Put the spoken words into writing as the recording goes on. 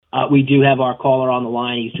We do have our caller on the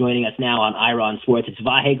line. He's joining us now on Ira on Sports. It's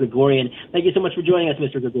Vahe Gregorian. Thank you so much for joining us,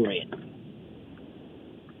 Mr. Gregorian.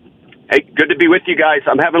 Hey, good to be with you guys.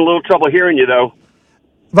 I'm having a little trouble hearing you, though.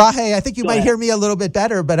 Vahe, I think you might hear me a little bit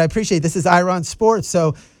better, but I appreciate it. This is Ira on Sports.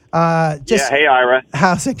 So, hey, Ira.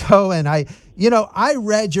 How's it going? I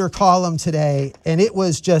read your column today, and it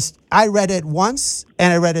was just, I read it once,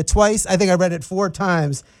 and I read it twice. I think I read it 4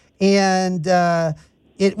 times. And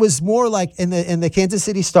it was more like in the Kansas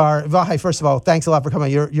City Star. Vahe, first of all, thanks a lot for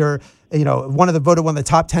coming. You're voted one of the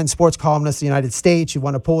top 10 sports columnists in the United States. You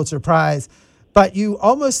won a Pulitzer Prize. But you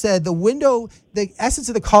almost said the essence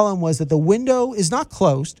of the column was that the window is not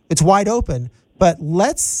closed. It's wide open. But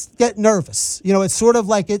let's get nervous. It's sort of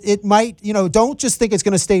like it might, don't just think it's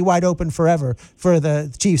going to stay wide open forever for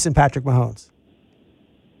the Chiefs and Patrick Mahomes.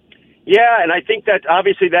 Yeah, and I think that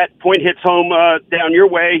obviously that point hits home down your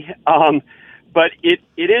way. But it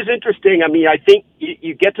is interesting. I mean, I think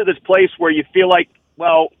you get to this place where you feel like,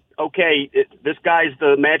 well, okay, this guy's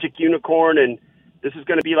the magic unicorn, and this is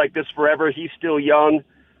going to be like this forever. He's still young.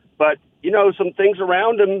 But, some things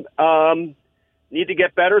around him need to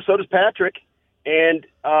get better. So does Patrick. And,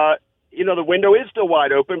 the window is still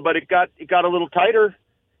wide open, but it got a little tighter.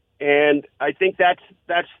 And I think that's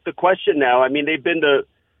the question now. I mean, they've been to,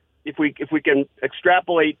 if we can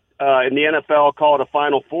extrapolate in the NFL, call it a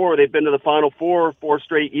Final Four, they've been to the Final Four 4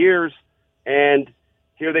 straight years. And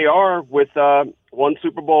here they are with one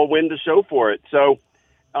Super Bowl win to show for it. So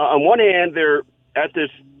on one hand, they're at this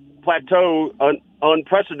plateau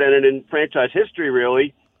unprecedented in franchise history,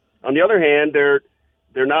 really. On the other hand, they're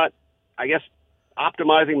not, I guess,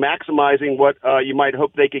 maximizing what you might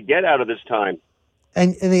hope they could get out of this time.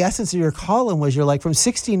 And the essence of your column was you're like from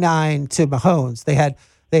 69 to Mahomes, they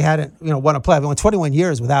hadn't won a playoff. They went 21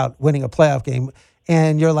 years without winning a playoff game.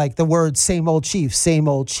 And you're like the word same old Chiefs, same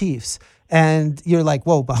old Chiefs. And you're like,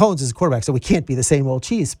 well, Mahomes is a quarterback, so we can't be the same old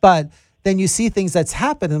Chiefs. But then you see things that's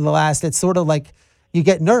happened in the last, it's sort of like you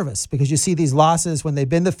get nervous because you see these losses when they've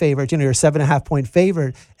been the favorite. You're a 7.5-point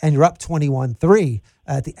favorite and you're up 21-3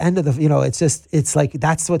 at the end of the, it's like,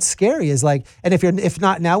 that's what's scary is like, and if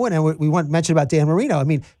not now, when we want to mention about Dan Marino, I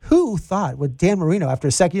mean, who thought with Dan Marino after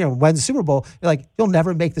a second year wins the Super Bowl, you're like, you'll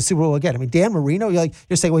never make the Super Bowl again. I mean, Dan Marino,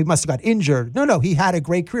 you're saying, well, he must have got injured. No, he had a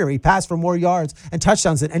great career. He passed for more yards and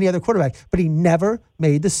touchdowns than any other quarterback, but he never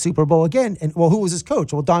made the Super Bowl again. And well, who was his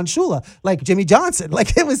coach? Well, Don Shula, like Jimmy Johnson.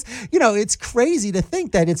 Like it was, it's crazy to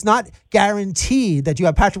think that it's not guaranteed that you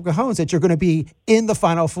have Patrick Mahomes, that you're going to be in the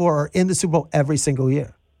Final Four or in the Super Bowl every single year.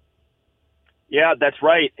 Yeah, that's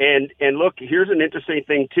right. And look, here's an interesting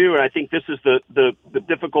thing too, and I think this is the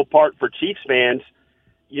difficult part for Chiefs fans.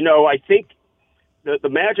 I think the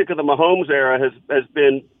magic of the Mahomes era has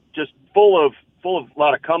been just full of a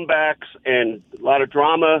lot of comebacks and a lot of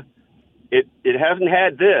drama. It hasn't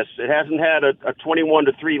had this. It hasn't had a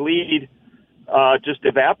 21-3 lead just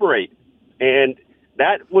evaporate. And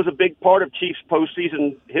that was a big part of Chiefs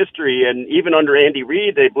postseason history. And even under Andy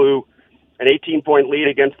Reid, they blew an 18-point lead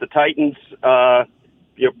against the Titans,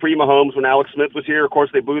 pre-Mahomes when Alex Smith was here. Of course,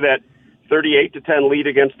 they blew that 38-10 lead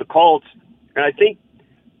against the Colts. And I think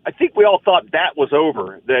we all thought that was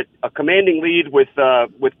over, that a commanding lead with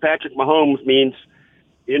Patrick Mahomes means,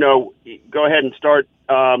 go ahead and start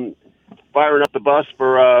firing up the bus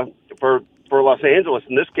for Los Angeles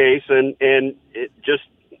in this case. And it just,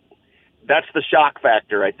 that's the shock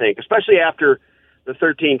factor, I think, especially after the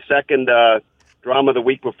 13-second drama the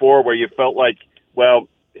week before, where you felt like, well,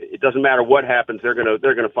 it doesn't matter what happens, they're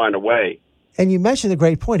gonna find a way. And you mentioned a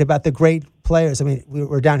great point about the great players. I mean,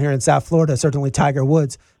 we're down here in South Florida, certainly Tiger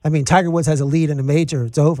Woods. I mean, Tiger Woods has a lead in a major,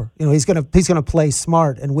 it's over. He's gonna play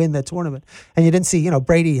smart and win the tournament. And you didn't see,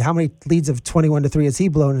 Brady, how many leads of 21-3 has he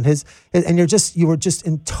blown in his? And you were just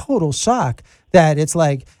in total shock that it's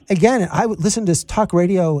like, again, I would listen to talk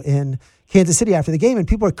radio in Kansas City after the game, and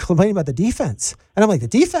people are complaining about the defense. And I'm like, the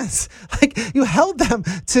defense? Like, you held them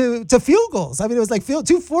to field goals. I mean, it was like 4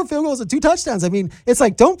 field goals and 2 touchdowns. I mean, it's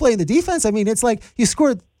like, don't blame the defense. I mean, it's like you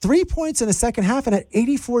scored 3 points in the second half and at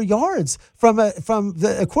 84 yards from a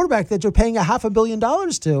quarterback that you're paying $500 million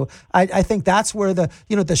to. I think that's where the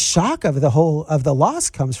shock of the loss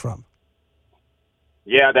comes from.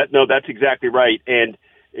 Yeah, that's exactly right. And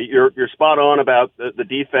you're spot on about the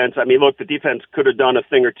defense. I mean, look, the defense could have done a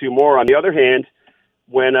thing or two more. On the other hand,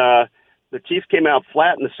 when the Chiefs came out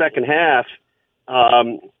flat in the second half,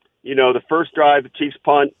 the first drive, the Chiefs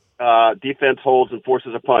punt, defense holds and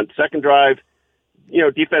forces a punt. Second drive,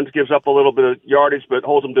 defense gives up a little bit of yardage but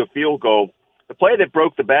holds them to a field goal. The play that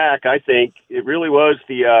broke the back, I think, it really was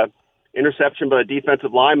the interception by the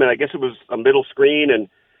defensive lineman. I guess it was a middle screen, and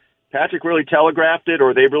Patrick really telegraphed it,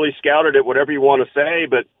 or they really scouted it, whatever you want to say.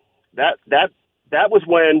 But that was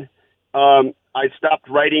when I stopped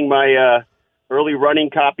writing my early running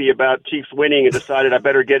copy about Chiefs winning and decided I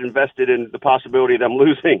better get invested in the possibility of them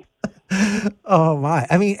losing. Oh my!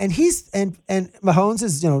 I mean, and Mahomes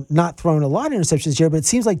is not thrown a lot of interceptions this year, but it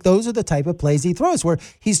seems like those are the type of plays he throws where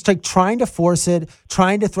he's like trying to force it,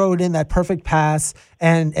 trying to throw it in that perfect pass,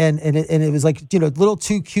 and it was like a little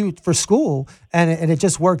too cute for school, and it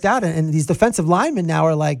just worked out. And these defensive linemen now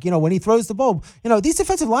are like when he throws the ball, these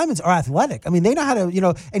defensive linemen are athletic. I mean, they know how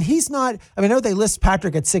to and he's not. I mean, I know they list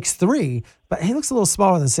Patrick at 6'3", but he looks a little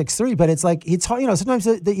smaller than 6'3". But it's like it's sometimes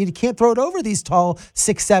you can't throw it over these tall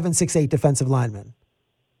 6'7", 6'8" defensive linemen.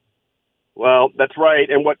 Well, that's right.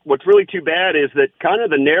 And what's really too bad is that kind of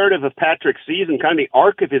the narrative of Patrick's season, kind of the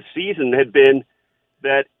arc of his season, had been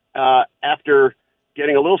that after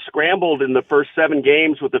getting a little scrambled in the first 7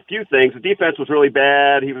 games with a few things, the defense was really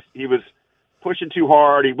bad. He was pushing too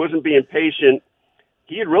hard. He wasn't being patient.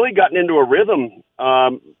 He had really gotten into a rhythm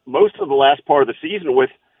most of the last part of the season with,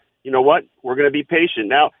 we're going to be patient.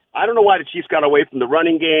 Now, I don't know why the Chiefs got away from the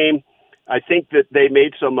running game. I think that they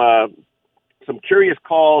made some curious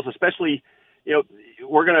calls, especially,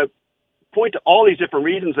 we're going to point to all these different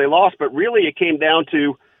reasons they lost, but really it came down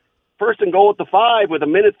to 1st and goal at the 5 with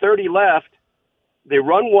 1:30 left. They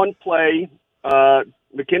run one play.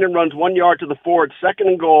 McKinnon runs 1 yard to the 4. It's 2nd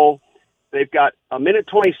and goal. They've got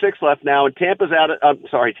 1:26 left now, and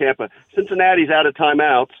Cincinnati's out of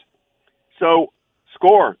timeouts. So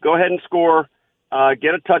score. Go ahead and score.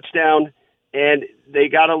 Get a touchdown. And they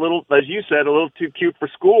got a little, as you said, a little too cute for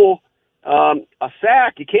school. A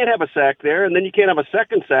sack. You can't have a sack there, and then you can't have a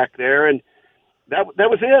second sack there. And that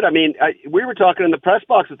was it. I mean, we were talking in the press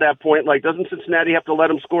box at that point, like, doesn't Cincinnati have to let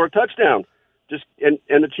them score a touchdown? And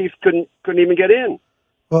the Chiefs couldn't even get in.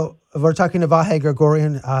 Well, we're talking to Vahe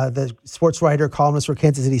Gregorian, the sports writer, columnist for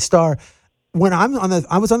Kansas City Star. When I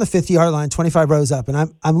was on the 50-yard line, 25 rows up, and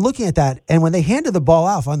I'm looking at that, and when they handed the ball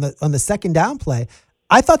off on the second down play,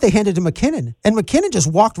 I thought they handed to McKinnon, and McKinnon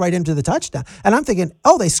just walked right into the touchdown. And I'm thinking,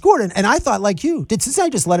 oh, they scored. And I thought, like you, did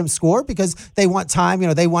Cincinnati just let him score because they want time?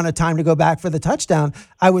 They wanted time to go back for the touchdown.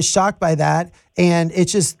 I was shocked by that, and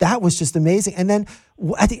that was just amazing. And then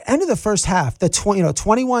at the end of the first half, the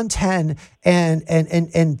 21-10 and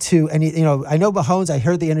I know Mahomes, I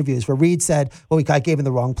heard the interviews where Reed said, well, I gave him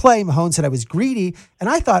the wrong play. Mahomes said I was greedy. And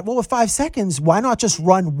I thought, well, with 5 seconds, why not just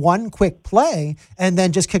run one quick play and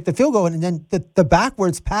then just kick the field goal? And then the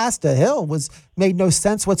backwards pass to Hill made no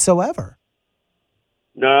sense whatsoever.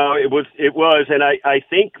 No, it was. And I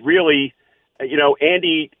think really,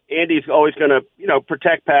 Andy's always going to,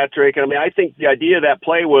 protect Patrick. I mean, I think the idea of that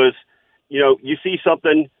play was, you see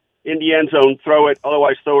something in the end zone, throw it,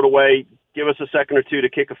 otherwise throw it away, give us a second or two to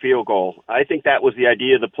kick a field goal. I think that was the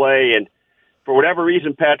idea of the play. And for whatever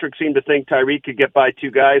reason, Patrick seemed to think Tyreek could get by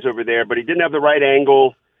 2 guys over there, but he didn't have the right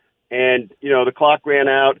angle. And, the clock ran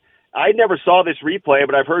out. I never saw this replay,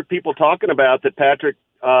 but I've heard people talking about that Patrick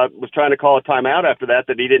was trying to call a timeout after that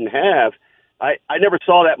he didn't have. I never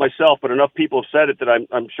saw that myself, but enough people have said it that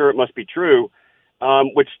I'm sure it must be true,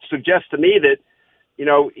 which suggests to me that,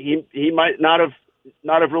 he might not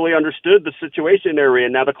have really understood the situation they're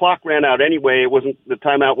in. Now the clock ran out anyway. The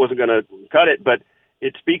timeout wasn't going to cut it, but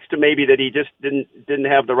it speaks to maybe that he just didn't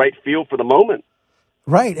have the right feel for the moment.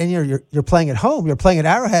 Right, and you're playing at home. You're playing at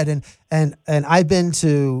Arrowhead, and I've been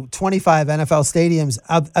to 25 NFL stadiums.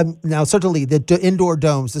 Now certainly the indoor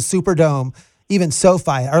domes, the Superdome, even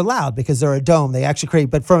SoFi are loud because they're a dome. They actually create,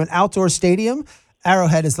 but from an outdoor stadium,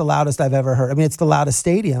 Arrowhead is the loudest I've ever heard. I mean, it's the loudest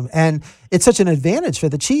stadium, and it's such an advantage for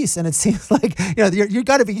the Chiefs. And it seems like you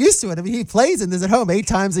got to be used to it. I mean, he plays in this at home 8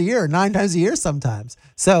 times a year, 9 times a year sometimes.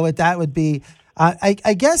 So that would be.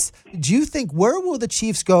 I guess, do you think, where will the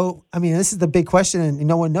Chiefs go? I mean, this is the big question and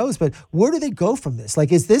no one knows, but where do they go from this?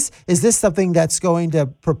 Like, is this something that's going to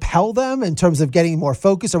propel them in terms of getting more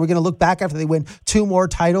focus? Are we going to look back after they win 2 more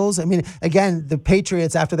titles? I mean, again, the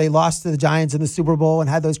Patriots, after they lost to the Giants in the Super Bowl and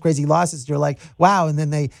had those crazy losses, you're like, wow, and then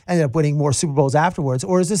they ended up winning more Super Bowls afterwards.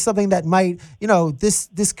 Or is this something that might,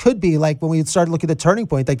 this could be like when we started looking at the turning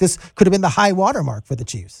point, like this could have been the high watermark for the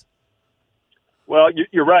Chiefs? Well,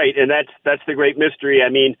 you're right, and that's the great mystery. I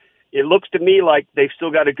mean, it looks to me like they've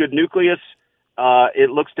still got a good nucleus. It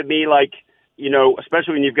looks to me like,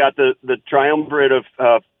 especially when you've got the triumvirate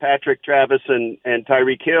of Patrick, Travis, and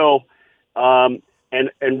Tyreek Hill,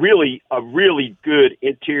 and really a really good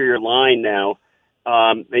interior line now.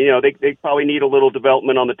 They probably need a little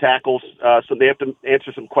development on the tackles, so they have to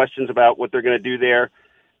answer some questions about what they're going to do there.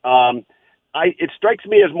 It strikes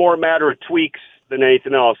me as more a matter of tweaks than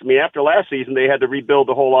anything else. I mean, after last season, they had to rebuild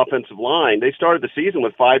the whole offensive line. They started the season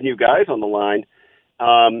with 5 new guys on the line.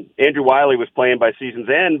 Andrew Wiley was playing by season's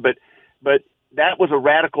end, but that was a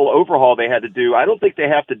radical overhaul they had to do. I don't think they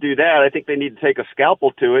have to do that. I think they need to take a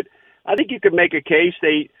scalpel to it. I think you could make a case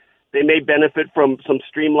they may benefit from some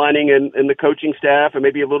streamlining in the coaching staff and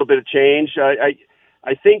maybe a little bit of change.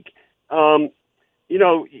 I think,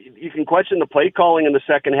 you can question the play calling in the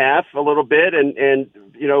second half a little bit and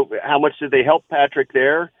how much did they help Patrick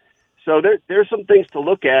there? So there's some things to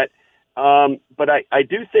look at. But I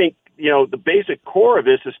do think, the basic core of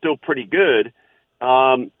this is still pretty good.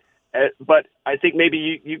 But I think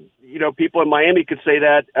maybe you people in Miami could say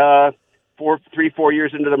that 4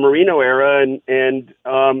 years into the Marino era, and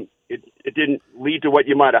it didn't lead to what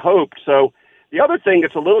you might have hoped. So the other thing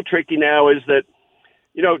that's a little tricky now is that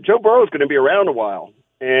Joe Burrow is going to be around a while,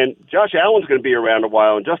 and Josh Allen's going to be around a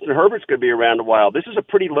while, and Justin Herbert's going to be around a while. This is a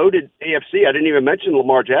pretty loaded AFC. I didn't even mention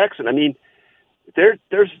Lamar Jackson. I mean, there's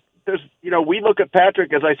we look at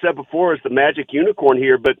Patrick, as I said before, as the magic unicorn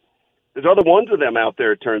here, but there's other ones of them out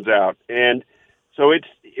there, it turns out. And so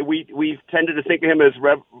we've tended to think of him as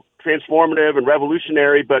transformative and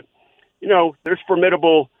revolutionary, but, there's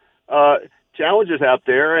formidable challenges out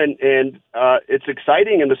there, and it's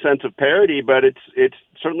exciting in the sense of parity, but it's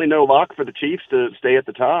certainly no lock for the Chiefs to stay at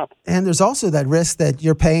the top. And there's also that risk that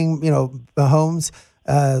you're paying, Mahomes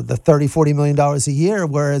the $30-40 million a year,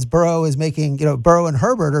 whereas Burrow is making, Burrow and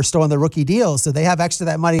Herbert are still on the rookie deals, so they have extra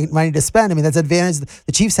that money to spend. I mean, that's an advantage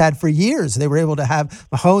the Chiefs had for years. They were able to have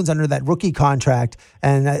Mahomes under that rookie contract,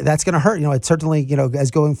 and that's going to hurt. It certainly,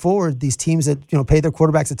 as going forward, these teams that pay their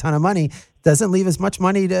quarterbacks a ton of money doesn't leave as much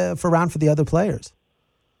money for the other players.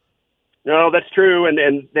 No, that's true,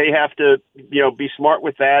 and they have to, be smart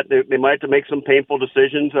with that. They might have to make some painful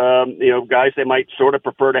decisions. Guys they might sort of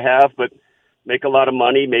prefer to have, but make a lot of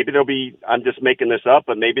money. Maybe there'll be, I'm just making this up,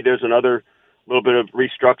 but maybe there's another little bit of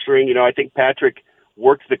restructuring. I think Patrick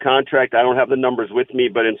worked the contract. I don't have the numbers with me,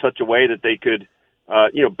 but in such a way that they could,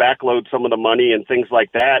 backload some of the money and things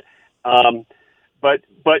like that.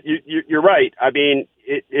 But you're right. I mean,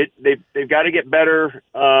 they've got to get better.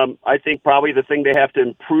 I think probably the thing they have to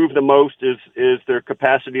improve the most is their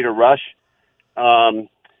capacity to rush.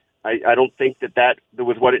 I don't think that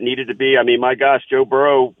was what it needed to be. I mean, my gosh, Joe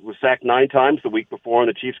Burrow was sacked 9 times the week before, and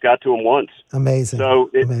the Chiefs got to him once. Amazing.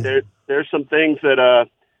 So there's some things that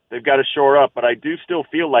they've got to shore up, but I do still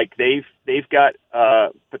feel like they've got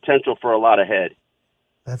potential for a lot ahead.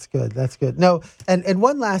 That's good. That's good. No, and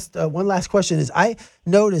one last question is, I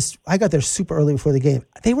noticed I got there super early before the game.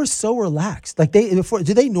 They were so relaxed. Like do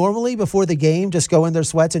they normally before the game just go in their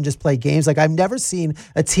sweats and just play games? Like I've never seen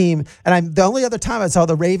a team, and the only other time I saw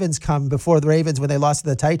the Ravens come before the Ravens when they lost to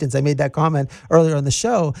the Titans. I made that comment earlier on the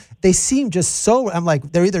show. They seemed just so. I'm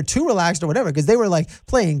like they're either too relaxed or whatever because they were like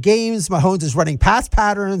playing games. Mahomes is running pass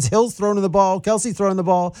patterns. Hill's throwing the ball. Kelsey throwing the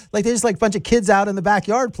ball. Like they're just like a bunch of kids out in the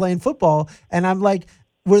backyard playing football. And I'm like,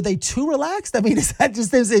 were they too relaxed? I mean, is that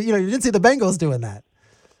just, you didn't see the Bengals doing that.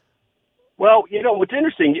 Well, what's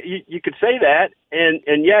interesting, you could say that,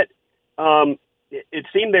 and yet it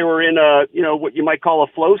seemed they were in what you might call a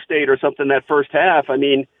flow state or something that first half. I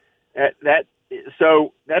mean,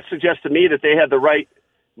 so that suggests to me that they had the right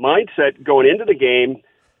mindset going into the game.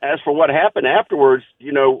 As for what happened afterwards,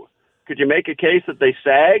 could you make a case that they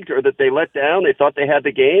sagged or that they let down? They thought they had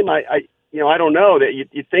the game. I don't know that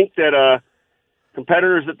you think that,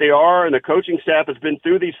 competitors that they are, and the coaching staff has been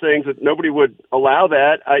through these things, that nobody would allow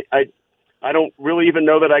that. I don't really even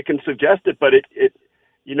know that I can suggest it, but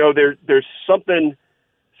there's something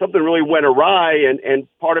really went awry, and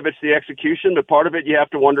part of it's the execution, but part of it you have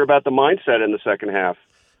to wonder about the mindset in the second half.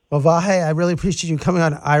 Well, Vahe, I really appreciate you coming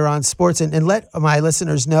on Iron Sports and let my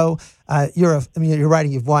listeners know you're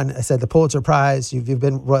writing. You've won, I said, the Pulitzer Prize. You've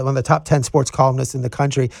been one of the top 10 sports columnists in the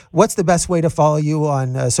country. What's the best way to follow you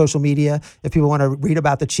on social media if people want to read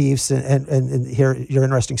about the Chiefs and hear your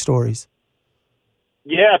interesting stories?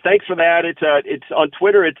 Yeah, thanks for that. It's on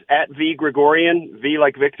Twitter. It's at V Gregorian, V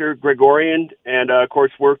like Victor, Gregorian, and of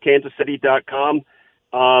course we're KansasCity.com.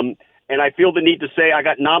 And I feel the need to say I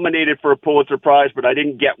got nominated for a Pulitzer Prize, but I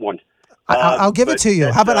didn't get one. I'll give it to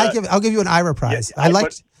you. How about I'll give you an Ira Prize? Yeah,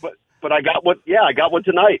 but I got one. Yeah, I got one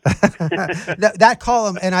tonight. that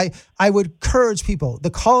column, and I would encourage people. The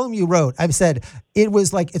column you wrote, I've said it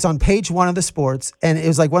was like it's on page 1 of the Sports, and it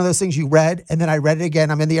was like one of those things you read, and then I read it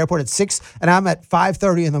again. I'm in the airport at 6, and I'm at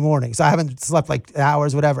 5:30 in the morning, so I haven't slept like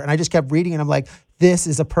hours, whatever. And I just kept reading, and I'm like, this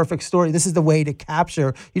is a perfect story. This is the way to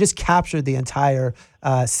capture. You just captured the entire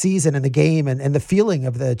season and the game and the feeling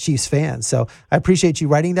of the Chiefs fans. So I appreciate you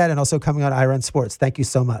writing that and also coming on Iron Sports. Thank you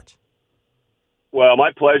so much. Well,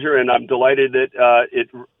 my pleasure, and I'm delighted that it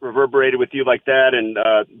reverberated with you like that, and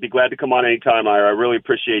be glad to come on anytime, Ira. I really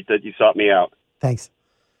appreciate that you sought me out. Thanks.